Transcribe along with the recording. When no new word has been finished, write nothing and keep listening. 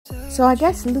So I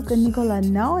guess Luke and Nicola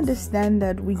now understand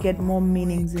that we get more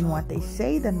meanings in what they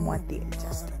say than what they're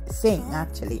just saying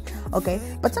actually. Okay,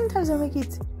 but sometimes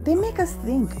they make us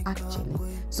think actually.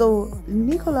 So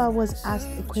Nicola was asked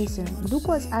a question, Luke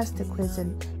was asked a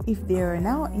question if they are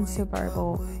now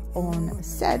inseparable on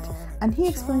set, and he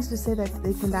explains to say that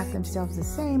they conduct themselves the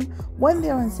same when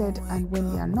they're on set and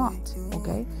when they are not.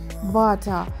 Okay, but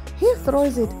he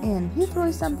throws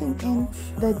something in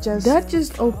that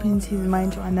just opens his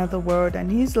mind to another world, and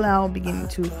he's now beginning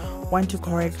to want to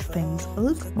correct things.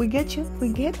 Look, we get you,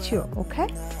 okay?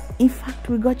 In fact,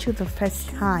 we got you the first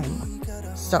time.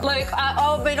 So Luke,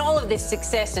 I mean, all of this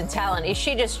success and talent, is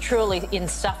she just truly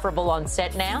insufferable on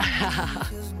set now?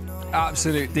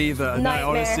 Absolute diva. Nightmare. No,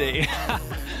 honestly.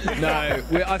 No,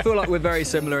 I feel like we're very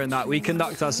similar in that we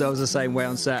conduct ourselves the same way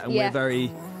on set, and we're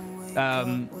very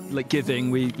like giving.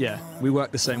 We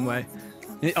work the same way.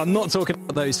 I'm not talking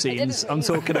about those scenes. I'm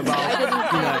talking about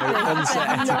on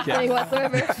set etiquette.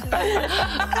 Whatsoever.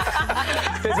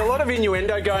 There's a lot of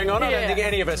innuendo going on. I don't think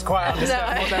any of us quite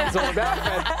understand what that's all about,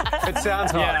 but it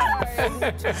sounds hard.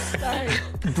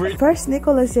 first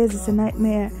Nicola says it's a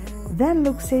nightmare, then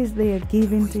Luke says they are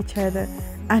giving to each other,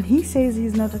 and he says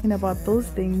he's not talking about those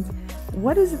things.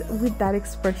 What is it with that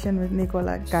expression with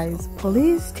Nicola, guys?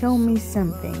 Please tell me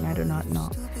something. I do not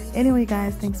know. Anyway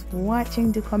guys, thanks for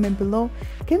watching. Do comment below,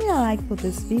 give me a like for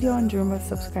this video, and remember to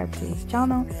subscribe to this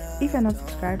channel if you're not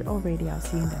subscribed already. I'll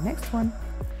see you in the next one.